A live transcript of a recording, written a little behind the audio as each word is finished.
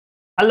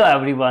Hello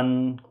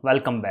everyone,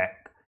 welcome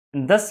back.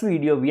 In this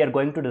video, we are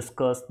going to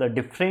discuss the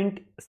different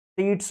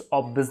states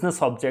of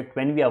business object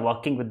when we are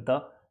working with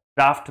the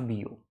draft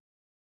view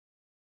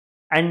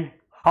and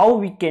how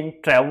we can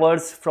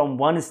traverse from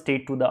one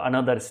state to the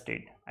another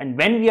state. And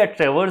when we are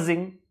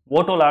traversing,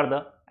 what all are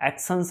the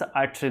actions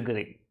are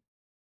triggering,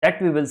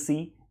 that we will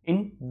see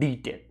in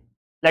detail.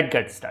 Let's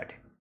get started.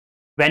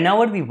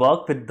 Whenever we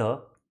work with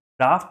the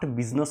draft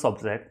business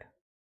object,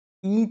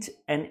 each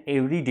and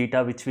every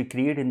data which we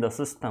create in the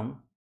system,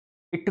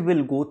 it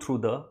will go through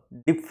the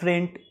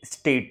different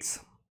states.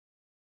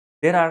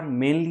 There are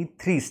mainly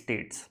three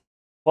states.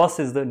 First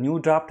is the new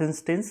draft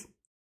instance,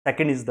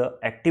 second is the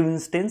active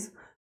instance,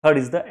 third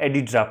is the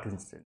edit draft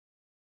instance.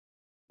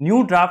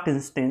 New draft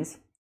instance,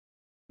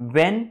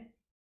 when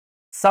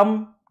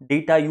some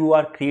data you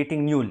are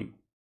creating newly.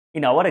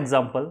 In our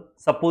example,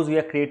 suppose we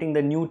are creating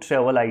the new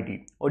travel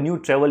ID or new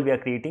travel we are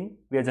creating.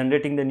 We are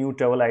generating the new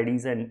travel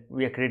IDs and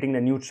we are creating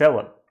the new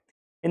travel.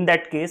 In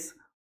that case,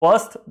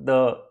 first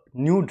the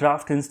new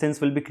draft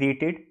instance will be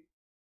created.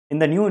 In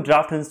the new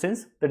draft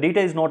instance, the data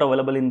is not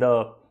available in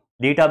the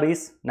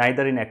database,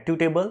 neither in active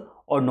table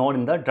or nor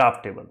in the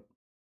draft table.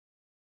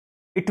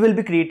 It will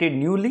be created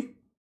newly,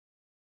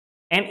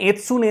 and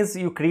as soon as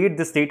you create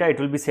this data, it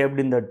will be saved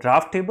in the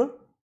draft table.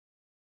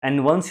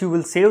 And once you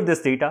will save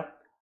this data,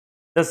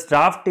 this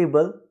draft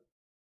table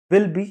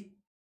will be,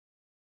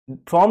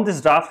 from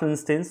this draft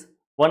instance,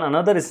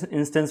 another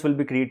instance will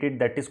be created,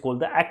 that is called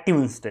the active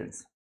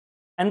instance.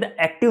 And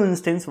the active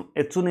instance,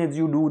 as soon as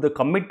you do the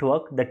commit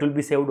work, that will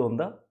be saved on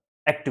the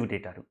active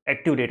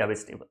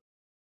database table.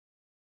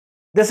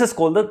 This is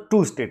called the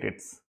two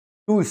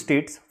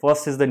states.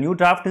 First is the new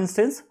draft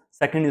instance,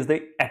 second is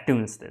the active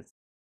instance.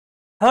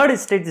 Third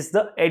state is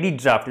the edit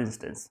draft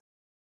instance.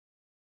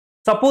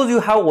 Suppose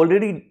you have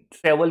already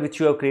travel which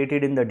you have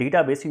created in the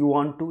database, you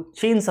want to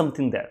change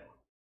something there.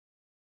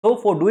 So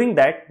for doing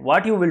that,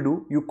 what you will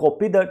do, you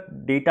copy the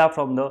data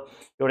from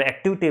your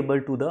active table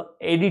to the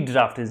edit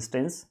draft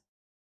instance,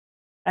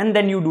 and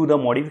then you do the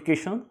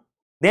modification.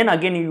 Then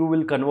again you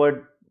will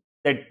convert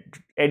that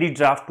edit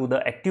draft to the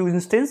active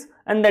instance,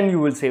 and then you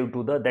will save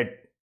to that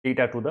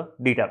data to the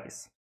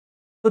database.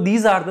 So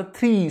these are the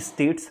three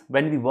states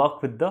when we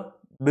work with the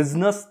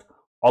business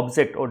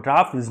object or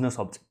draft business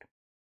object.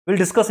 We'll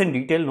discuss in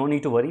detail, no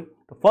need to worry.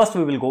 First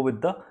we will go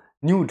with the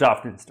new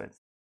draft instance.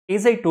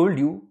 As I told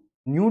you,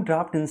 new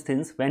draft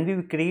instance when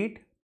we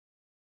create,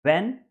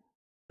 when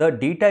the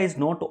data is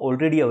not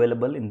already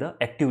available in the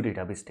active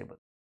database table.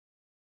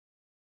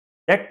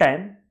 That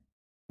time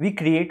we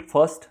create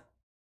first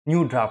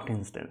new draft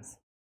instance.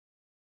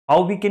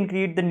 How we can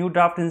create the new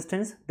draft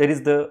instance? There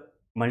is the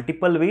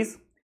multiple ways.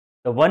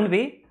 The one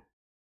way,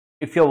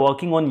 if you are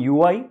working on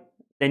UI,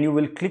 then you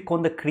will click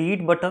on the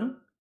create button.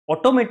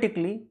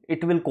 Automatically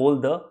it will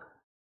call the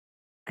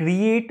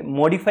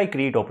modify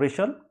create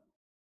operation.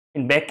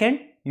 In backend,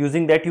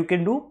 using that you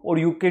can do, or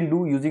you can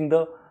do using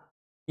the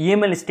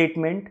EML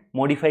statement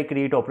modify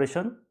create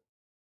operation.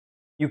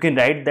 You can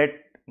write that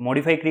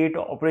modify create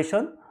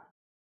operation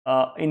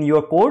in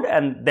your code,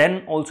 and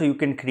then also you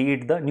can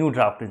create the new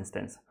draft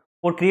instance.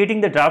 For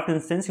creating the draft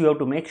instance, you have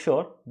to make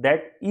sure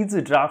that is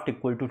draft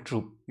equal to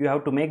true. You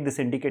have to make this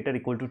indicator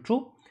equal to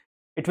true.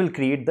 It will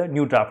create the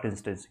new draft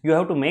instance. You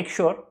have to make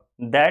sure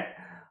that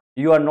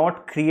you are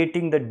not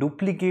creating the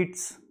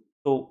duplicates.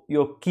 So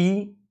your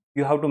key,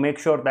 you have to make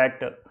sure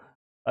that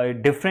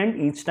different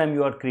each time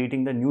you are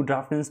creating the new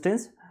draft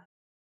instance.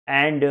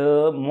 And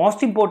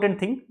most important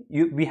thing,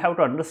 we have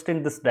to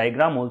understand this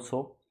diagram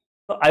also.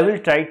 So I will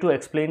try to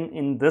explain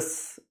in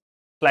this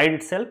slide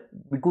itself,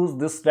 because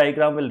this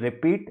diagram will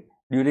repeat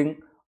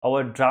during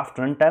our draft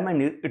runtime, and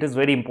it is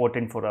very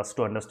important for us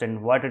to understand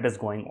what it is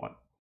going on.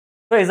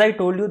 So as I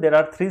told you, there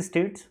are three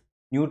states: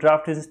 new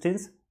draft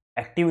instance,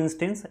 active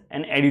instance,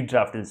 and edit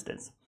draft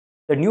instance.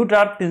 The new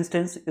draft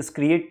instance is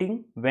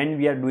creating when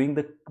we are doing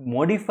the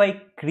modify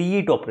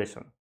create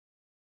operation.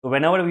 So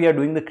whenever we are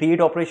doing the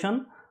create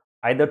operation,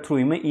 either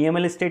through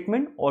EML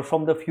statement or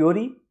from the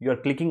Fiori, you are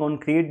clicking on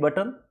create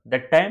button.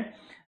 That time,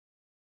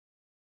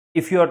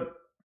 if your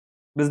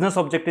business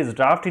object is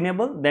draft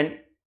enabled, then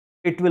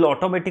it will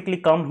automatically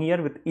come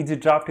here with each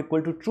draft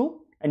equal to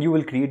true, and you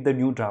will create the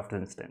new draft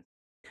instance.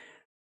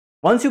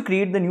 Once you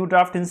create the new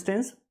draft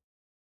instance,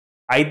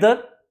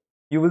 either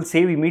you will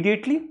save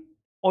immediately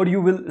or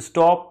you will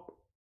stop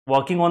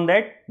working on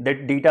that.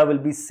 That data will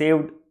be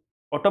saved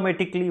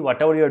automatically.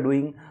 Whatever you are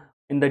doing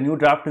in the new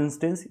draft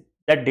instance,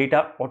 that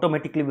data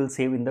automatically will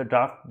save in the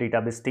draft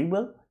database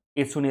table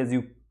as soon as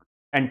you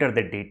enter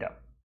that data.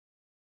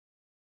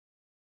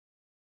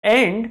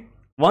 And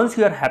once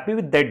you are happy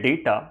with that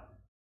data,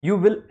 you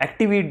will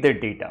activate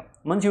that data.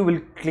 Once you will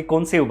click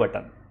on save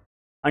button.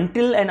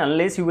 Until and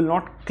unless you will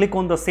not click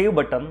on the save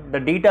button, the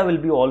data will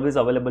be always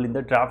available in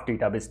the draft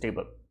database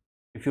table.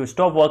 If you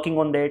stop working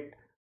on that,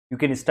 you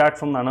can start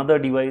from another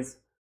device,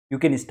 you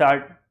can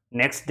start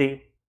next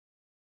day.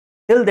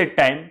 Till that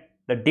time,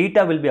 the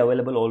data will be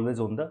available always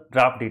on the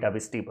draft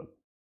database table.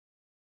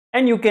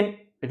 And you can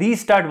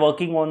restart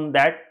working on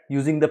that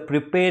using the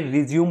prepare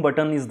resume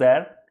button is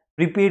there.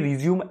 prepare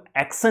resume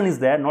action is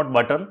there, not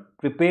button.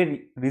 Prepare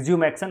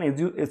resume action.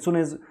 As soon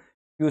as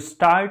you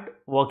start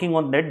working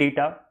on that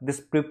data, this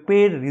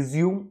prepare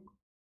resume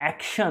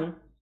action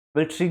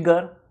will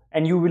trigger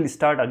and you will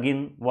start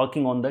again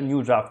working on the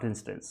new draft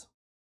instance.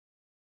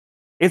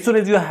 As soon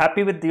as you are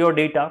happy with your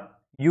data,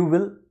 you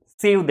will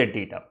save that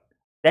data.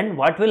 Then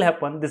what will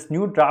happen? This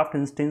new draft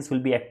instance will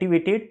be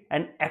activated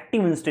and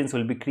active instance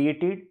will be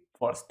created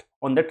first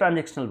on the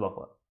transactional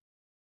buffer.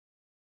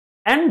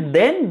 And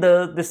then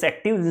this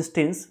active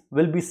instance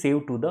will be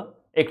saved to the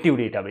active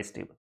database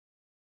table.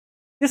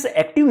 This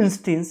active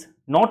instance,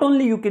 not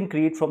only you can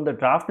create from the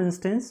draft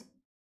instance,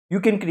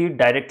 you can create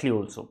directly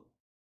also.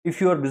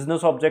 If your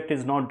business object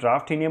is not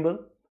draft enable,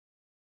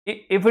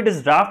 if it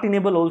is draft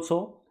enable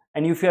also,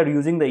 and if you are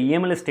using the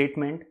EML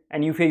statement,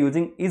 and if you are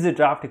using is a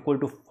draft equal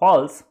to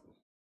false,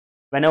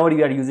 whenever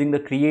you are using the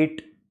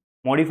create,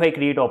 modify,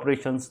 create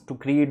operations to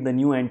create the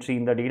new entry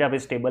in the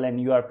database table, and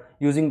you are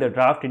using the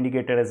draft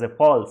indicator as a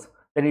false,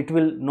 then it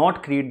will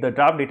not create the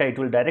draft data, it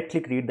will directly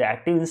create the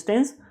active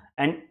instance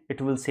and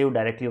it will save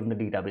directly on the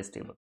database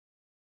table.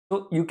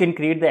 So you can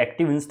create the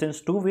active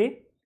instance two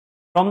way.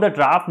 From the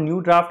draft,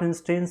 new draft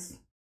instance,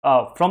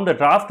 from the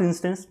draft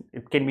instance,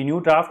 it can be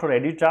new draft or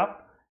edit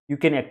draft. You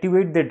can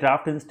activate the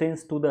draft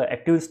instance to the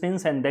active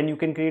instance and then you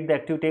can create the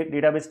active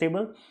database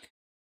table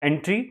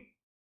entry,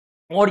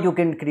 or you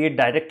can create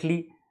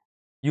directly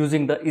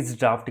using the is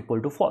draft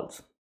equal to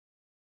false.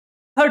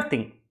 Third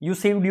thing, you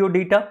saved your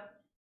data.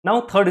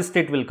 Now third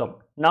state will come.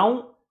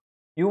 Now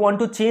you want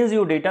to change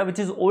your data which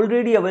is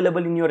already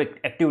available in your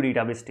active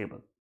database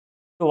table.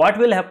 So what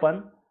will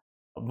happen?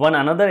 One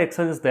another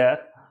action is there.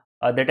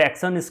 That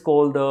action is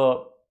called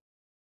the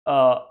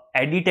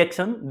edit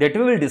action that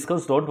we will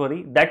discuss. Don't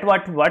worry. That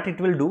what it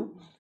will do?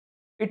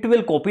 It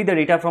will copy the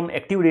data from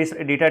active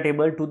data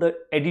table to the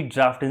edit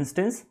draft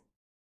instance,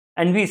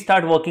 and we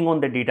start working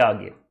on the data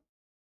again.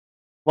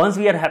 Once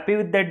we are happy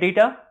with that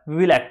data, we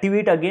will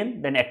activate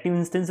again, then active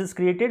instance is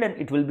created and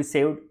it will be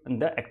saved in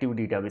the active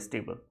database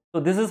table.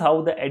 So this is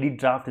how the edit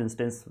draft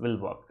instance will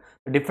work.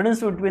 The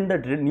difference between the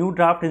new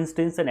draft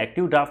instance and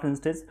active draft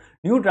instance,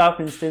 new draft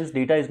instance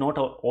data is not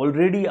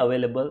already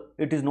available,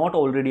 it is not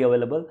already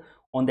available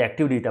on the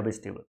active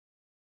database table.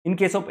 In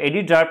case of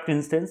edit draft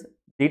instance,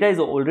 data is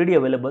already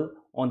available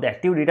on the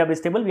active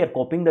database table. We are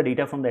copying the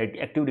data from the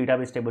active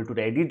database table to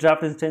the edit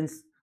draft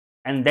instance,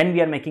 and then we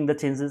are making the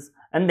changes,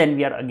 and then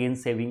we are again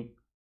saving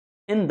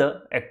in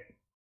the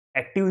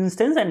active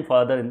instance and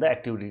further in the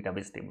active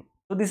database table.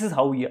 So this is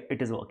how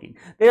it is working.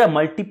 There are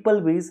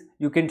multiple ways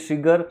you can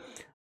trigger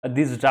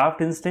these draft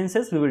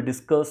instances. We will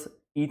discuss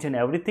each and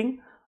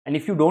everything, and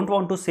if you don't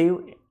want to save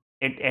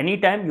at any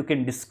time, you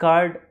can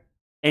discard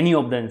any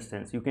of the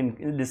instance. You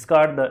can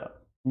discard the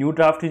new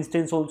draft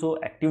instance also,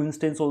 active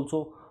instance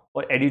also,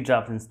 or edit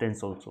draft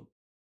instance also.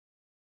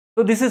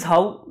 So this is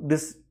how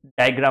this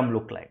diagram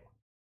look like.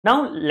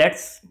 Now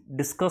let's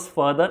discuss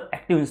further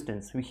active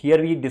instance.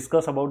 Here we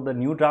discuss about the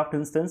new draft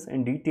instance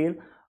in detail.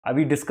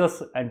 We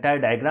discuss entire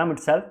diagram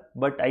itself,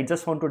 but I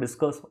just want to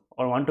discuss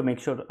or want to make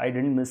sure I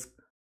didn't miss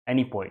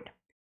any point.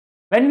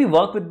 When we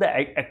work with the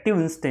active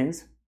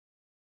instance,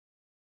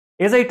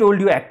 as I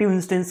told you, active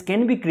instance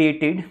can be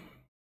created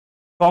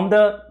from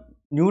the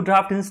new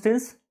draft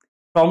instance,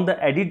 from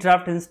the edit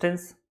draft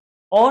instance,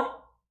 or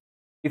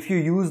if you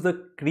use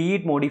the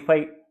create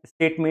modify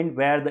statement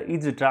where the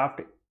is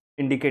draft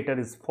indicator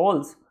is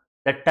false,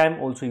 that time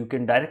also you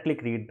can directly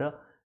create the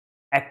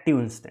active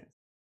instance.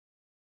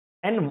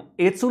 And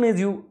as soon as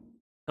you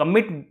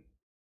commit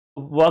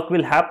work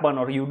will happen,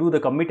 or you do the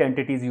commit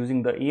entities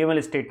using the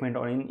EML statement,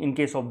 or in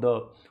case of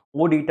the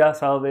OData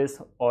service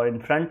or in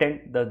front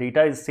end, the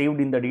data is saved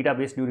in the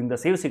database during the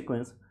save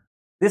sequence.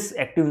 This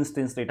active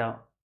instance data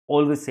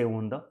always save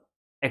on the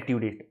active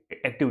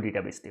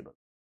database table.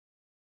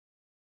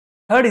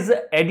 Third is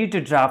the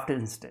edit draft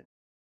instance.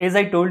 As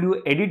I told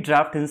you, edit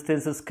draft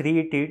instance is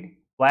created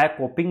via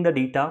copying the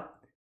data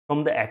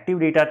from the active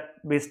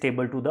database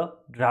table to the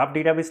draft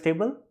database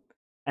table,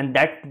 and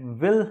that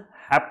will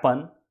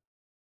happen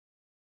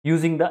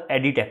using the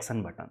edit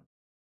action button.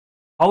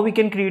 How we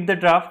can create the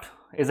draft?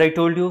 As I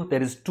told you,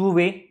 there is two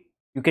ways.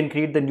 You can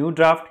create the new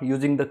draft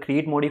using the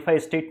create modify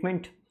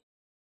statement,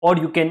 or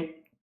you can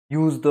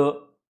use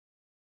the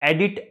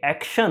edit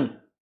action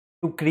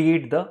to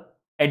create the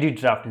edit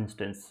draft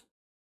instance.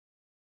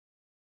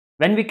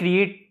 When we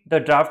create the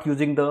draft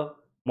using the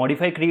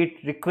modify create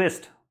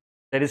request,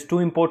 there is two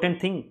important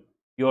things.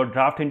 Your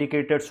draft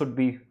indicator should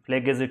be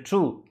flagged as a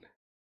true,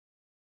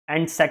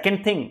 and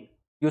second thing,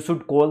 you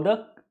should call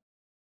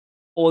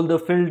all the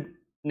field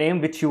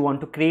name which you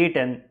want to create,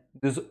 and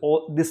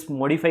this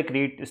modify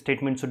create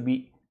statement should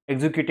be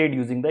executed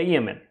using the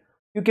EML.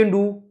 You can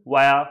do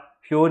via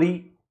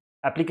Fiori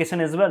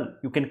application as well.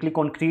 You can click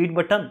on create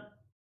button.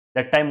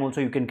 That time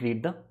also you can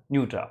create the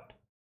new draft.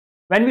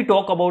 When we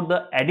talk about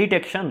the edit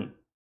action,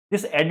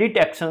 this edit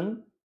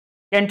action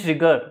can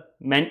trigger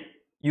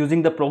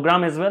using the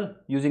program as well,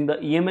 using the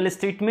EML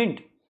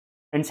statement,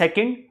 and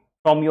second,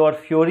 from your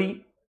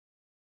Fiori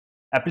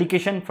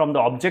application from the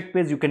object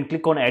page, you can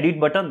click on edit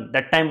button.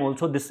 That time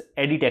also this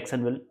edit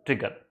action will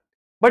trigger.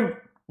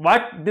 But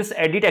what this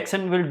edit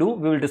action will do,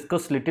 we will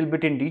discuss little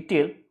bit in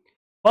detail.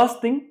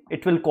 First thing,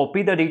 it will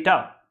copy the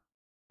data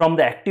from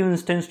the active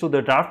instance to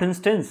the draft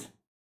instance,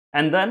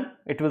 and then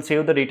it will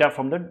save the data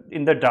from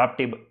in the draft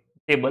table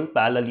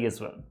parallelly as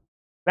well.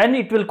 When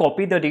it will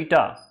copy the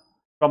data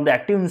from the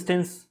active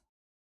instance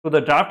to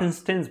the draft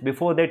instance,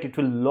 before that it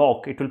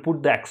will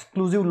put the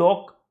exclusive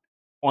lock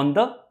on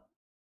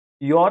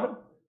your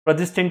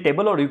persistent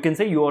table, or you can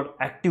say your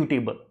active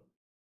table.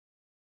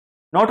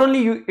 Not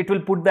only it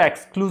will put the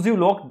exclusive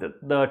lock,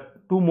 the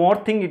two more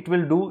thing it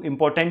will do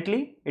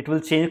importantly, it will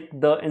change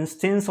the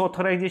instance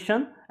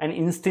authorization and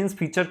instance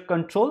feature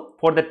control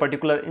for that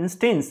particular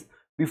instance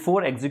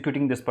before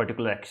executing this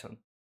particular action.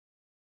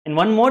 And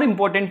one more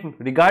important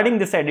regarding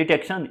this edit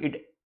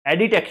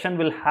action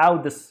will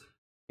have this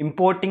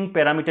importing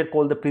parameter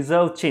called the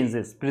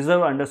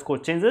preserve underscore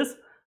changes.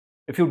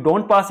 If you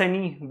don't pass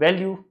any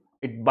value,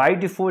 by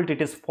default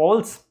it is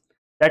false.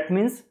 That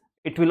means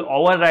it will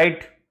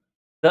override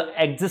the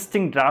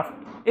existing draft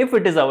if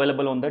it is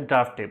available on the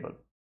draft table.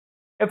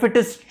 If it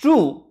is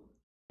true,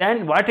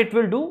 then what it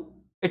will do,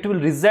 it will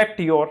reject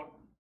your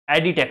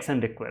edit action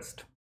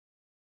request.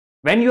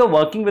 When you are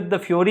working with the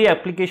Fiori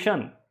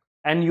application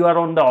and you are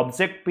on the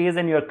object page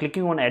and you are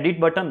clicking on edit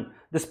button,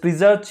 this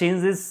preserve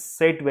changes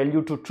set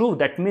value to true.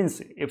 That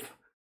means if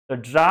the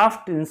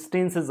draft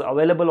instance is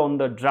available on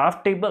the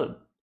draft table,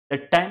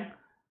 that time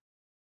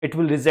it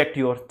will reject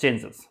your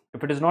changes.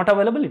 If it is not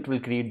available, it will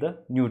create the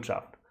new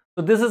draft.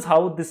 So this is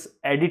how this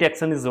edit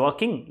action is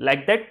working.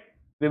 Like that,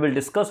 we will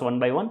discuss one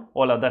by one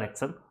all other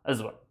action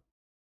as well.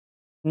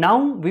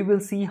 Now we will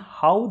see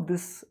how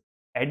this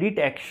edit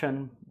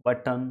action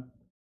button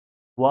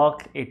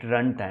work at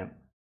runtime.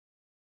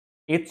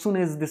 As soon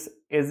as this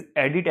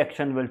edit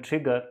action will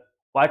trigger,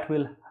 what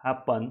will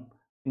happen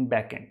in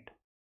backend?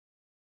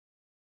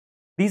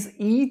 These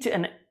each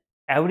and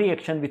every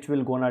action which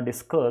we're gonna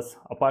discuss,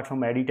 apart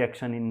from edit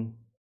action,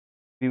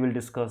 we will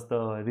discuss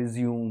the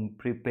resume,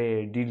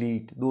 prepare,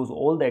 delete,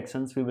 all the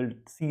actions. We will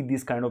see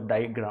these kind of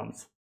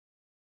diagrams.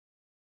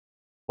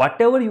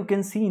 Whatever you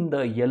can see in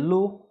the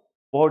yellow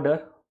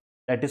border,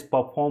 that is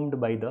performed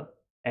by the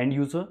end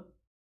user.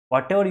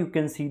 Whatever you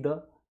can see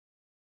the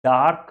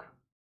dark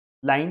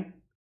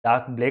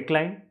black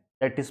line,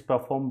 that is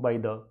performed by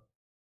the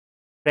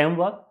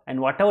framework, and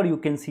whatever you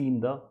can see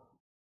in the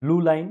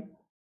blue line,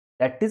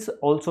 that is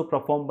also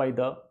performed by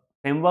the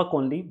framework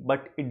only,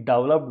 but it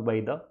developed by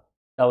the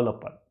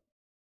developer.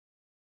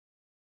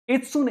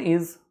 As soon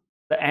as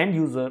the end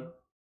user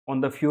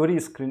on the Fiori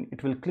screen,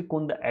 it will click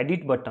on the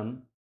edit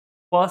button,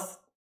 first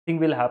thing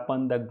will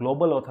happen, the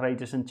global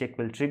authorization check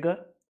will trigger.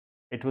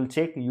 It will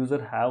check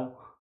user have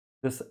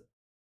this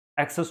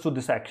access to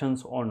these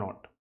actions or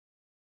not.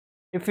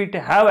 If it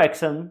have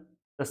action,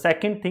 the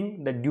second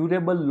thing, the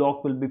durable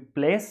lock will be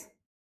placed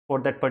for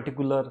that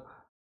particular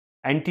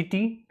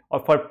entity or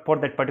for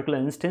that particular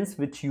instance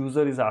which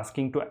user is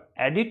asking to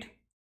edit.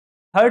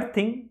 Third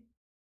thing,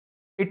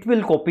 it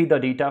will copy the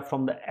data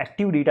from the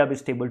active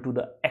database table to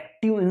the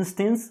active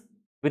instance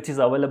which is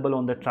available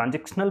on the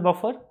transactional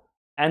buffer,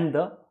 and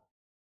the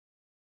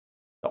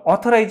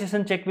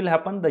authorization check will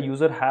happen. The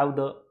user have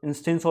the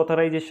instance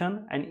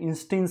authorization and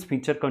instance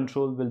feature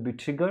control will be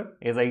triggered,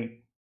 as I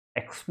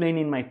explained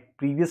in my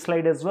previous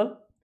slide as well.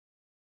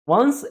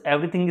 Once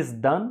everything is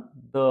done,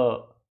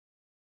 the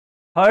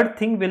third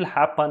thing will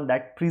happen,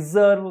 that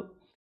preserve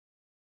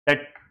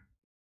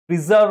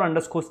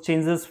underscore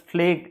changes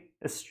flag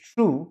is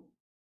true.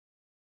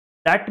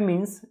 That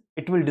means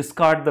it will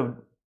discard the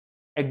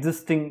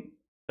existing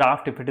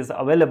draft if it is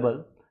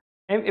available,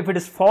 and if it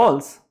is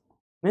false,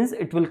 means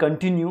it will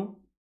continue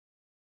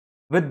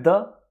with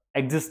the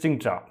existing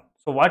draft.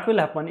 So what will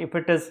happen, if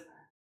it is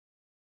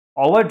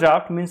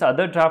overdraft, means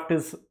other draft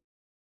is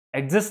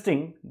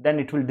existing, then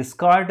it will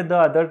discard the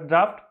other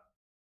draft.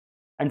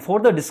 And for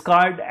the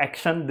discard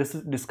action,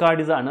 discard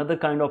is another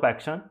kind of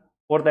action.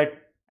 For that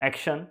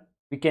action,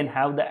 we can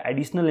have the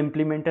additional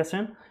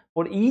implementation.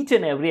 For each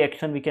and every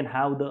action, we can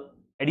have the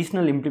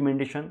additional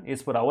implementation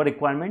is for our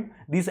requirement.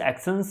 These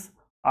actions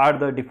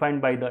are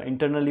defined by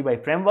internally by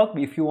framework.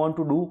 If you want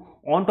to do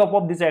on top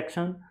of this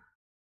action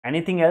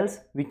anything else,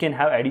 we can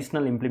have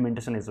additional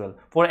implementation as well.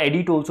 For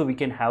edit also we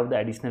can have the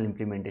additional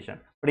implementation.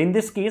 But in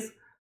this case,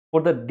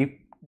 for the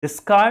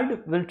discard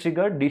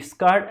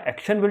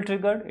action will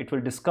trigger, it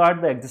will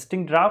discard the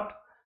existing draft.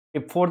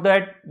 If for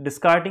that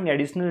discarding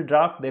additional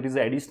draft, there is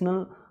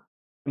additional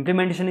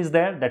implementation is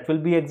there, that will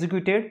be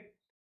executed,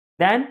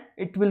 then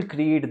it will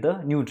create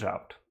the new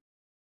draft.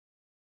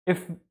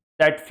 If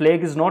that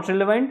flag is not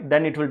relevant,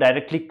 then it will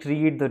directly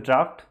create the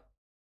draft,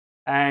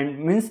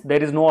 and means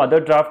there is no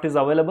other draft is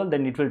available,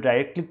 then it will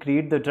directly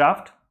create the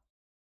draft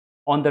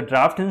on the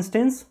draft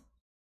instance.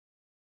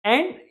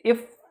 And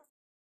if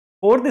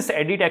for this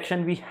edit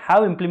action we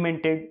have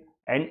implemented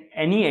and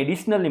any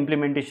additional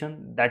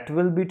implementation, that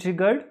will be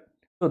triggered.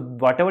 So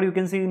whatever you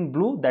can see in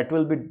blue, that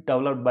will be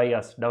developed by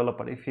us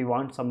developer if you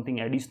want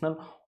something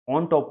additional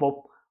on top of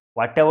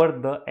whatever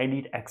the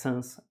edit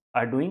actions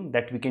are doing,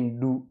 that we can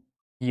do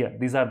here.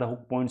 These are the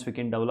hook points we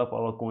can develop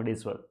our code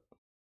as well.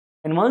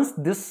 And once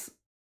this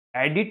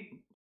additional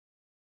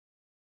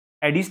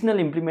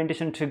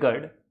implementation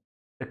triggered,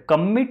 the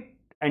commit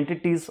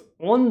entities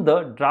on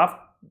the draft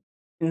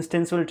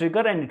instance will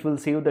trigger, and it will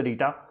save the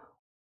data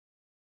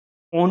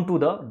onto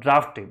the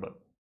draft table.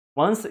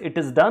 Once it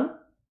is done,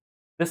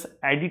 this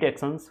edit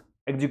actions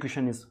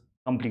execution is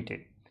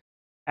completed.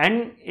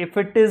 And if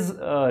it is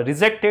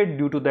rejected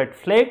due to that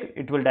flag,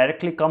 it will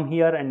directly come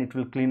here and it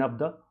will clean up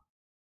the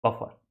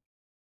buffer.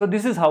 So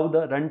this is how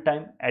the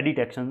runtime edit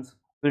actions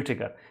will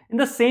trigger. In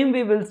the same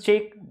way, we'll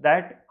check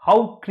that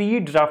how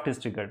create draft is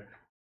triggered.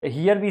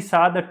 Here we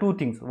saw the two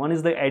things. One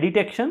is the edit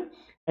action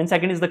and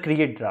second is the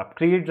create draft.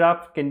 Create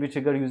draft can be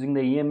triggered using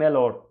the EML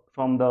or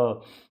from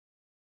the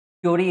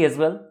query as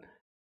well.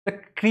 The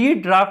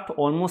create draft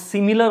almost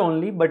similar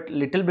only, but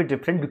little bit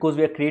different because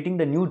we are creating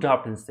the new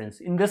draft instance.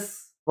 In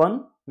this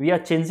one, we are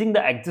changing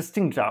the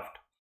existing draft.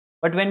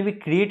 But when we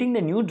creating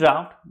the new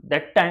draft,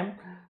 that time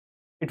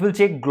it will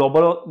check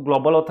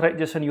global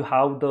authorization. You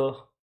have the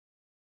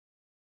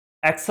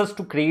access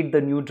to create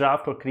the new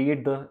draft or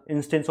create the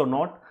instance or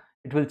not.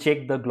 It will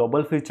check the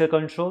global feature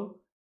control.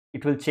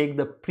 It will check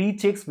the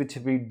pre-checks which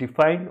we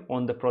defined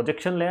on the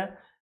projection layer.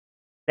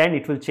 Then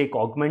it will check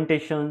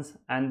augmentations,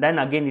 and then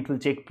again it will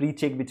check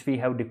pre-check which we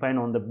have defined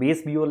on the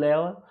base BO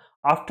layer.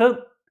 After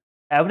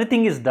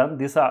everything is done,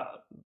 these are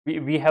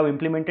we have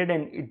implemented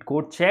and it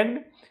got checked.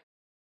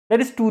 There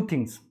is two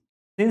things.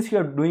 Since you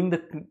are doing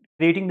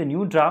creating the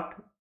new draft,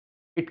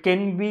 it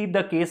can be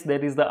the case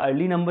there is the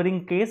early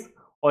numbering case,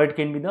 or it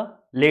can be the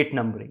late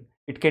numbering.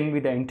 It can be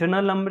the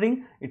internal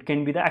numbering, it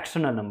can be the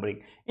external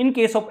numbering. In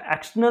case of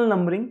external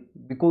numbering,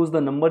 because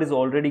the number is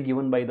already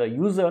given by the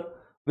user,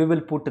 we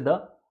will put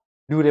the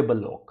durable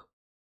lock,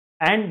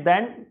 and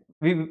then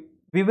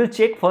we will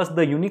check first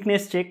the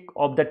uniqueness check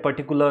of that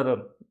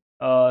particular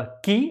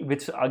key,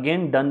 which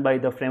again done by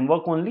the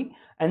framework only,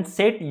 and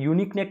set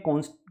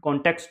uniqueness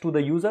context to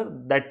the user,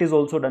 that is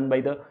also done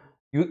by the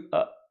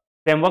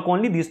framework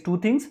only. These two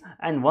things,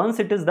 and once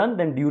it is done,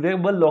 then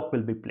durable lock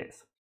will be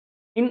placed.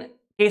 In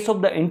case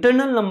of the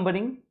internal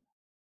numbering,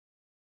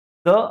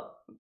 the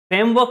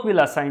framework will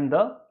assign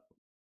the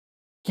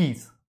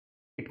keys.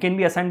 It can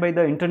be assigned by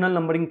the internal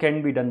numbering,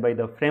 can be done by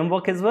the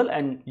framework as well,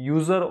 and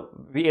user,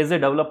 we as a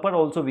developer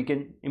also we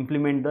can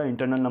implement the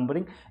internal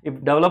numbering. If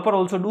developer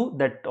also do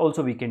that,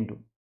 also we can do.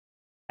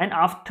 And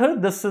after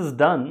this is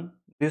done,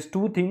 these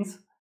two things,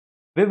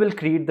 we will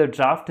create the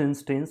draft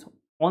instance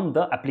on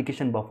the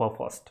application buffer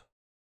first.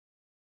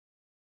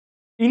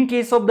 In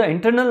case of the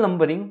internal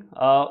numbering,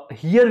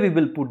 here we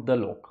will put the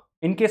lock.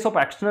 In case of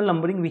external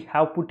numbering, we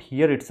have put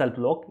here itself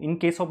lock. In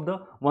case of the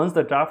once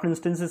the draft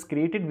instance is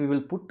created, we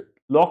will put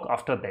lock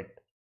after that.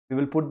 We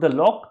will put the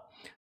lock,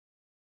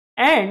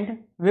 and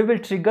we will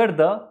trigger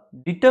the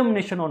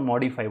determination on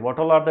modify. What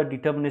all are the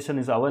determination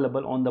is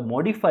available on the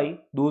modify,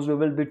 those we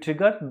will be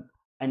triggered,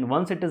 and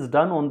once it is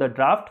done on the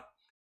draft,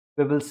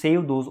 we will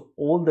save those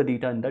all the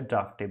data in the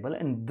draft table,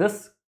 and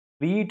this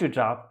create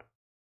draft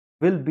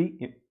will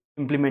be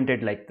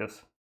implemented like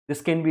this.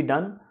 This can be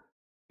done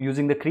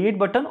using the create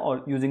button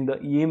or using the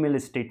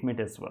EML statement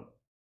as well.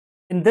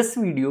 In this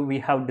video, we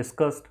have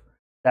discussed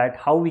that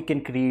how we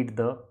can create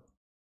the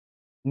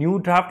new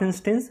draft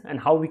instance and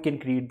how we can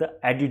create the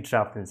edit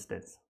draft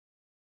instance.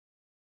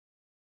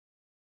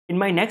 In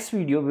my next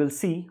video, we'll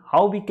see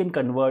how we can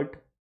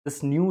convert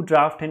this new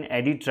draft and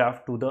edit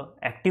draft to the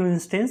active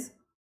instance,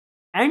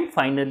 and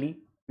finally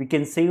we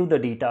can save the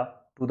data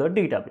to the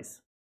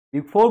database.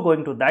 Before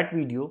going to that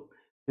video,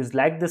 please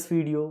like this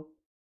video,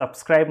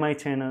 subscribe my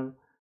channel.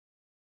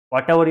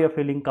 Whatever you're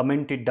feeling,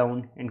 comment it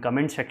down in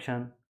comment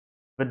section.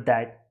 With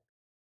that,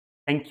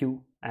 thank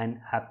you and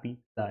happy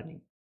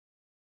learning.